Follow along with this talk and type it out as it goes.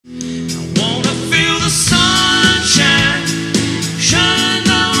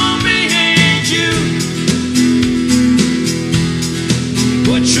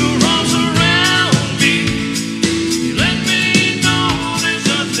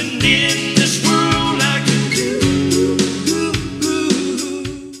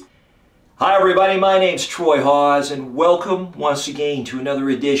everybody, my name's Troy Hawes and welcome once again to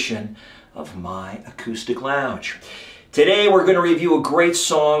another edition of My Acoustic Lounge. Today we're going to review a great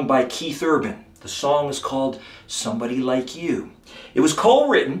song by Keith Urban. The song is called Somebody Like You. It was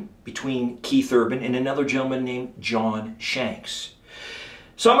co-written between Keith Urban and another gentleman named John Shanks.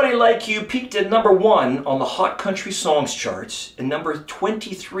 Somebody Like You peaked at #1 on the Hot Country Songs charts and number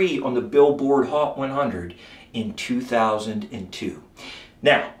 23 on the Billboard Hot 100 in 2002.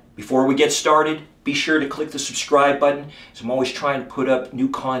 Now, before we get started, be sure to click the subscribe button, as I'm always trying to put up new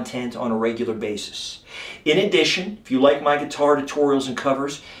content on a regular basis. In addition, if you like my guitar tutorials and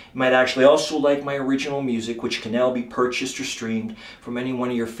covers, you might actually also like my original music, which can now be purchased or streamed from any one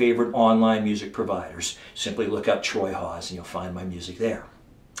of your favorite online music providers. Simply look up Troy Hawes and you'll find my music there.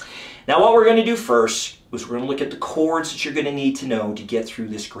 Now what we're going to do first is we're going to look at the chords that you're going to need to know to get through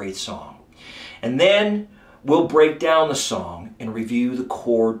this great song. And then we'll break down the song and review the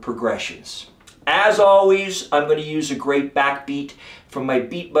chord progressions. As always, I'm going to use a great backbeat from my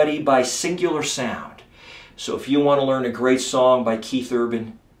Beat Buddy by Singular Sound. So if you want to learn a great song by Keith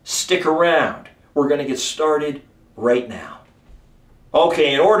Urban, stick around. We're going to get started right now.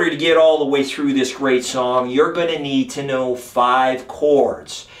 Okay, in order to get all the way through this great song, you're going to need to know 5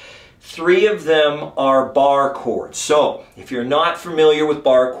 chords. 3 of them are bar chords. So, if you're not familiar with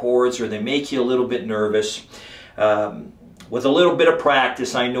bar chords or they make you a little bit nervous, with a little bit of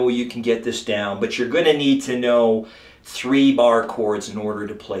practice, I know you can get this down, but you're going to need to know 3 bar chords in order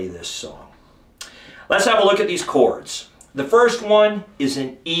to play this song. Let's have a look at these chords. The first one is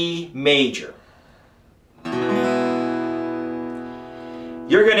an E major.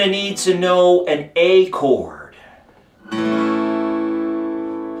 You're going to need to know an A chord.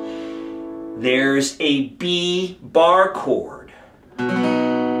 There's a B bar chord.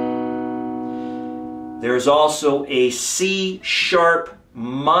 There's also a C sharp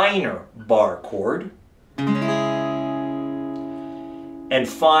minor bar chord. And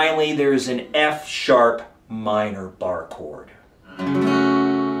finally, there's an F sharp minor bar chord.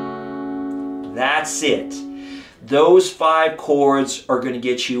 That's it. Those 5 chords are going to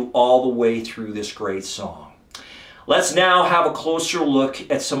get you all the way through this great song. Let's now have a closer look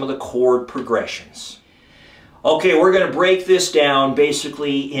at some of the chord progressions. Okay, we're going to break this down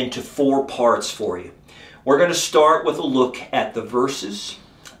basically into 4 parts for you. We're going to start with a look at the verses.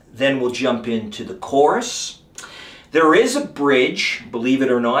 Then we'll jump into the chorus. There is a bridge, believe it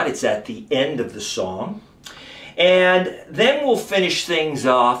or not, it's at the end of the song. And then we'll finish things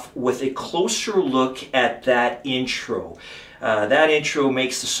off with a closer look at that intro. That intro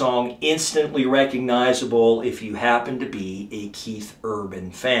makes the song instantly recognizable if you happen to be a Keith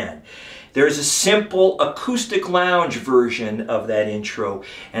Urban fan. There's a simple acoustic lounge version of that intro,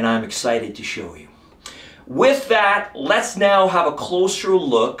 and I'm excited to show you. With that, let's now have a closer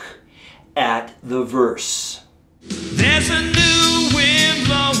look at the verse. There's a new wind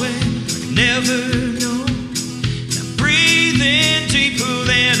blowing, never known. Now breathing deeper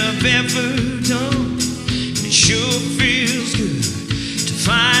than I've ever done. It sure feels good to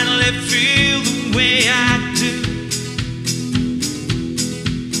finally feel the way I do.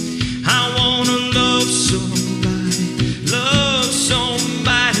 I wanna love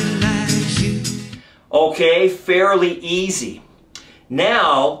somebody like you. Okay, fairly easy.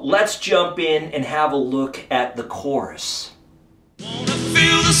 Now, let's jump in and have a look at the chorus. Wanna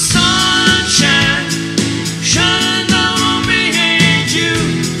feel the sunshine shining down on me and you.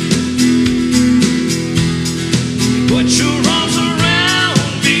 Put your arms around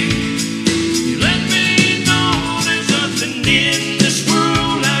me. You let me know there's nothing in this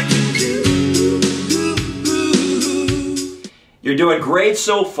world I can do. You're doing great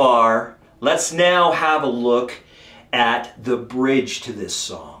so far. Let's now have a look at the bridge to this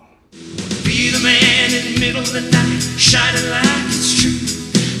song. Wanna be the man in the middle of the night, shining like it's true.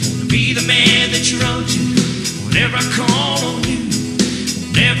 Wanna be the man that you run to whenever I call on you.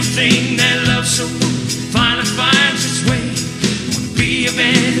 When everything that loves so finally finds its way. Wanna be a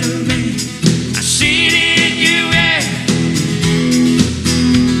better man. I see it in you, yeah.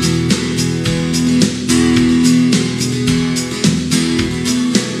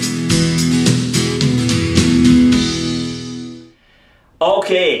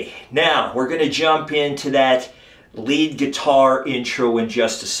 Okay, now we're going to jump into that lead guitar intro in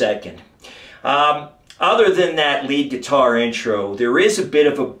just a second. Other than that lead guitar intro, there is a bit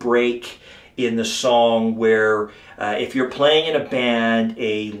of a break in the song where if you're playing in a band,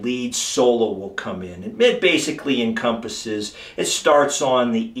 a lead solo will come in. It basically encompasses, it starts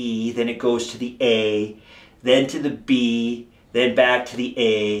on the E, then it goes to the A, then to the B, then back to the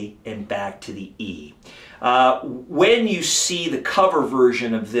A, and back to the E. When you see the cover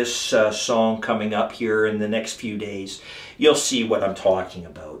version of this song coming up here in the next few days, you'll see what I'm talking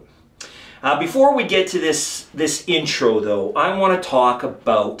about. Before we get to this intro though, I want to talk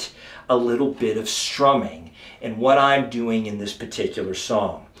about a little bit of strumming and what I'm doing in this particular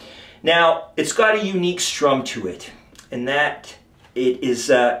song. Now, it's got a unique strum to it, and that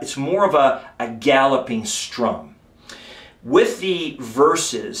it's more of a galloping strum. With the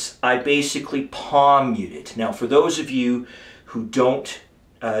verses, I basically palm mute it. Now, for those of you who don't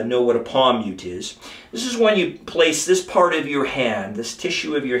know what a palm mute is, this is when you place this part of your hand, this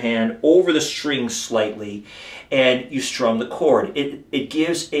tissue of your hand, over the string slightly, and you strum the chord. It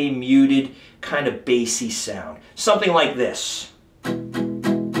gives a muted, kind of bassy sound. Something like this.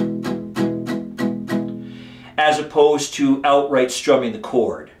 As opposed to outright strumming the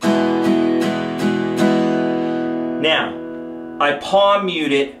chord. Now, I palm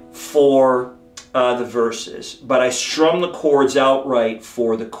mute it for the verses, but I strum the chords outright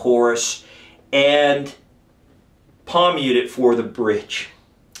for the chorus and palm mute it for the bridge.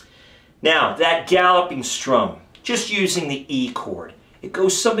 Now, that galloping strum, just using the E chord, it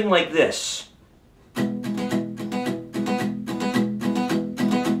goes something like this.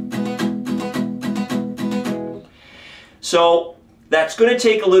 So that's going to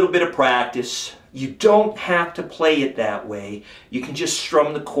take a little bit of practice. You don't have to play it that way. You can just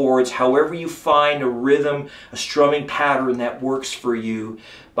strum the chords however you find a rhythm, a strumming pattern that works for you.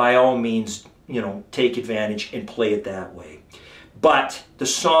 By all means, take advantage and play it that way. But the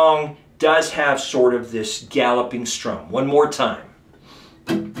song does have sort of this galloping strum. One more time.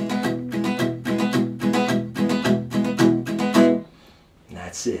 And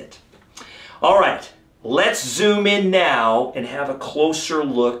that's it. All right. Let's zoom in now and have a closer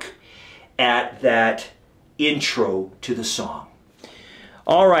look at that intro to the song.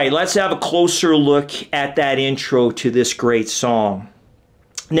 All right, let's have a closer look at that intro to this great song.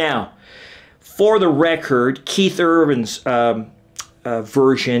 Now, for the record, Keith Urban's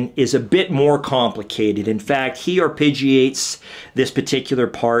version is a bit more complicated. In fact, he arpeggiates this particular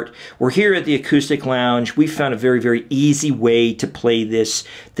part. We're here at the Acoustic Lounge. We found a very, very easy way to play this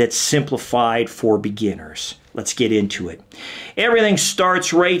that's simplified for beginners. Let's get into it. Everything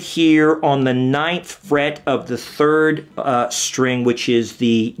starts right here on the 9th fret of the 3rd string, which is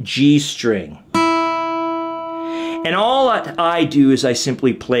the G string. And all that I do is I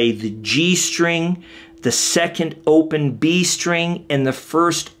simply play the G string, the 2nd open B string, and the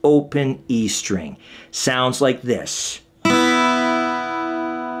 1st open E string. Sounds like this.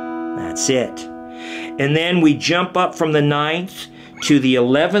 That's it. And then we jump up from the 9th to the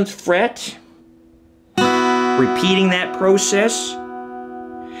 11th fret, repeating that process.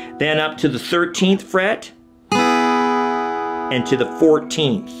 Then up to the 13th fret, and to the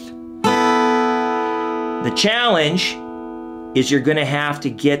 14th. The challenge is you're going to have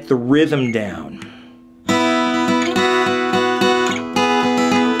to get the rhythm down.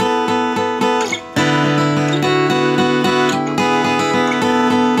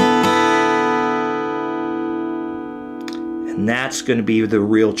 And that's going to be the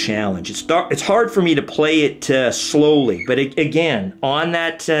real challenge. It's hard for me to play it slowly, but again, on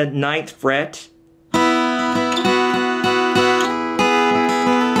that 9th fret,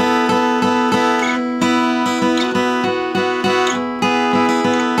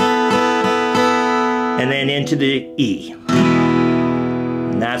 and then into the E.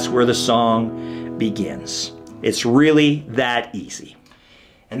 And that's where the song begins. It's really that easy.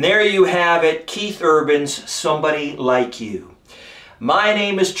 And there you have it, Keith Urban's Somebody Like You. My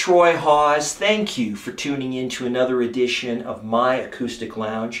name is Troy Hawes. Thank you for tuning in to another edition of My Acoustic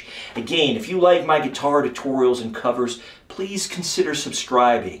Lounge. Again, if you like my guitar tutorials and covers, please consider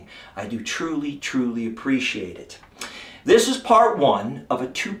subscribing. I do truly, truly appreciate it. This is part 1 of a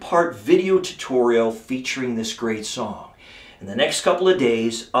 2-part video tutorial featuring this great song. In the next couple of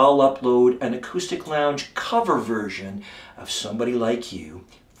days, I'll upload an Acoustic Lounge cover version of Somebody Like You,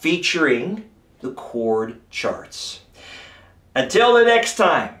 featuring the chord charts. Until the next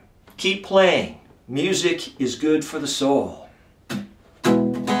time, keep playing. Music is good for the soul.